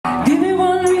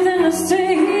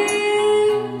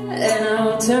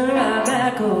turn right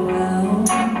back around.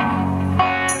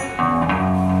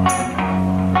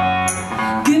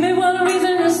 Give me one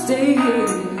reason to stay here,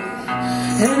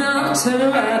 and I'll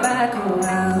turn right back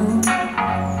around.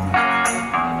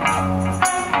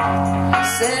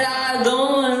 Said I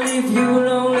don't wanna leave you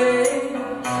lonely.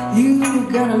 You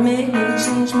gotta make me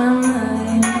change my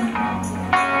mind.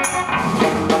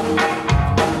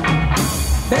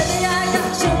 Baby, I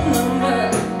got your number.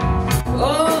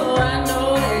 Oh, I know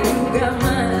that you got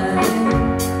mine.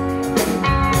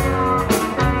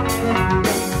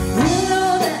 You know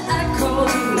that I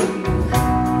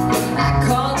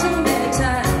called you many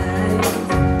times.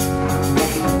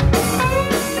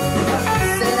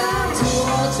 Said I'm too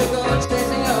old to go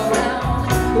chasing you around,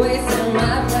 wasting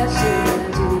my precious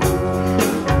energy.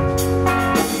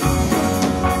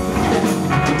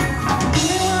 Give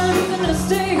me one reason to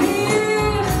stay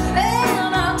here,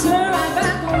 and I'll turn right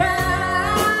back around.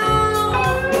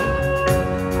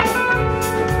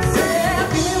 Said,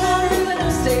 give me one reason to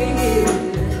stay here,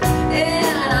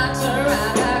 and I'll turn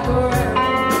right back around.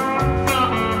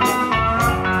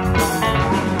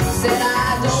 Said I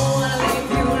don't wanna leave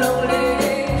you lonely.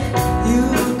 You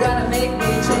gotta make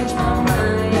me change my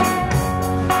mind.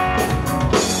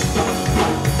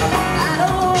 I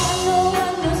don't want no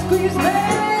one to squeeze me.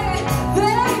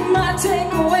 They might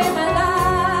take away my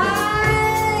life.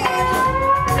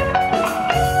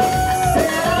 I said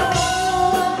I don't want no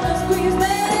one to squeeze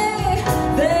me.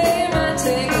 They might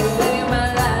take away my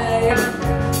life.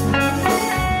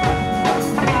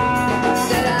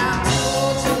 Said I'm too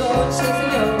old to go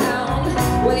chasing you around,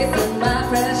 wasting my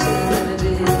precious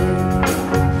energy.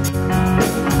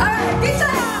 Alright,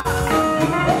 guitar!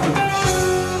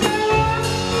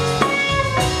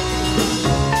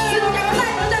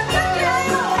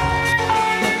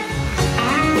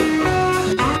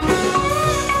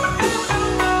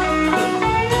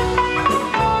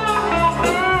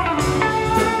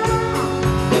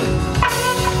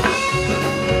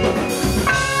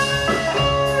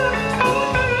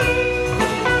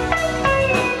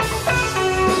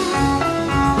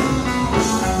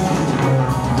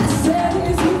 Said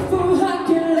is you fool, I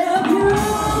can love you.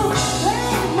 They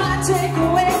might take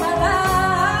away my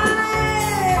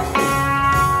life.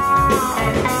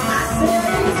 I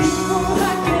said is you fool,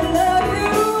 I can love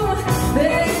you.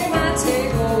 They might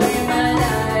take away my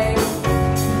life.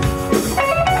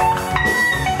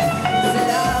 Said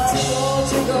I'm too old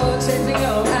to go chasing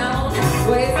you around,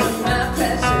 wasting my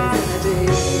precious energy.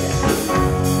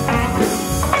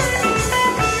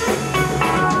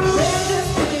 There's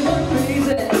just only one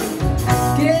reason.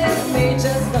 Give me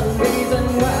just one reason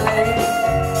why.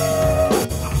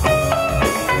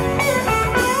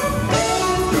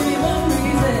 Give me one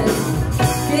reason.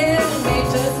 Give me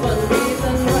just one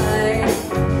reason why.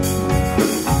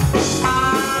 I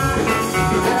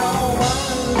don't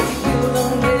wanna leave you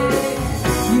lonely.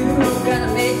 You gotta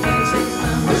make me change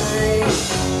my mind.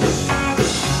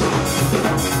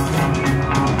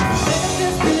 There's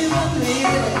just only one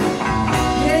reason.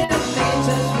 Give me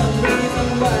just one reason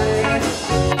why.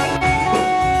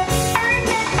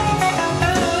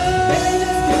 Baby,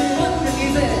 just give me one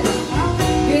reason.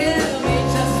 Give me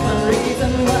just one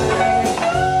reason why.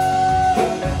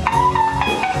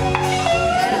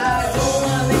 And I don't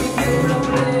wanna leave you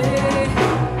lonely,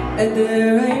 and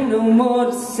there ain't no more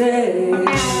to say.